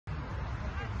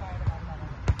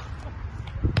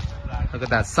Look at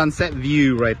that sunset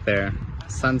view right there.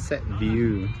 Sunset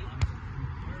view.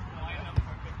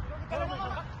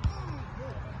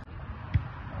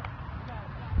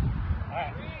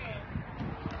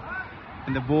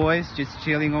 And the boys just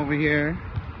chilling over here.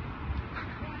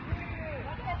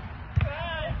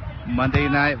 Monday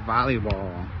night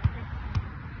volleyball.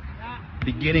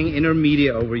 Beginning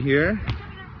intermediate over here.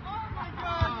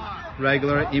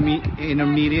 Regular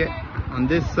intermediate on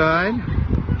this side.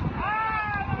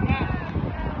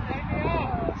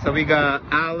 So we got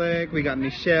Alec, we got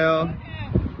Michelle,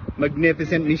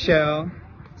 magnificent Michelle,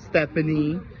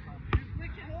 Stephanie,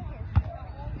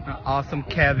 awesome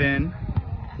Kevin.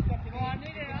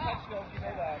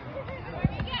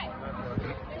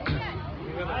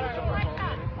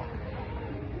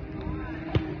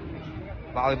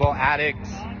 Volleyball addicts.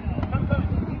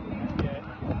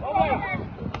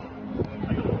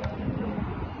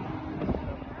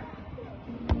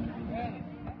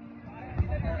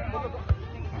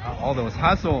 All those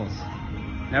hustles.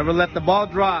 Never let the ball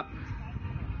drop.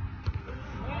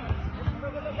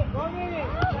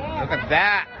 Look at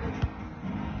that.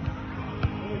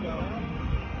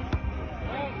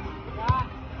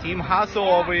 Team hustle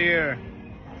over here.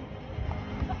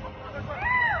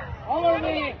 Over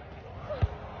me.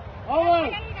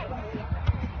 Over.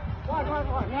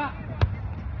 Yeah.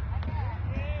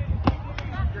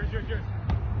 Yours.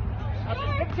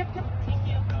 Chip.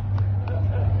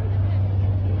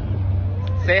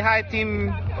 Say hi, Team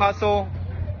Hustle.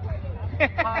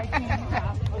 Hi, team.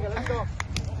 Okay, let's go.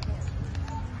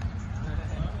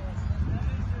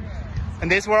 And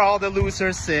this is where all the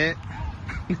losers sit.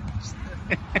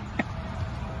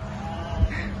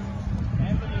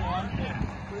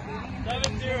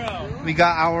 We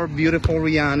got our beautiful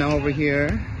Rihanna over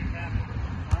here.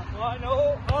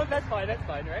 No. Oh, that's fine,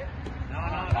 right? No.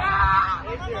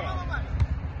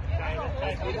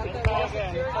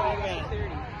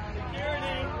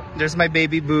 8-0. There's my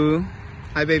baby boo.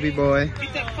 Hi, baby boy.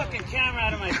 Keep that fucking camera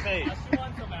out of my face. She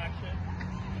wants some action.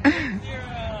 8-0.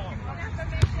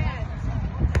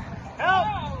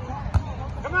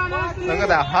 Help! Come on, Anthony! Look at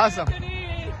that hustle.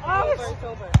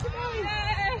 Over.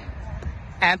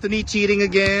 Anthony cheating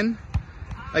again.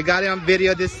 I got it on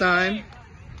video this time.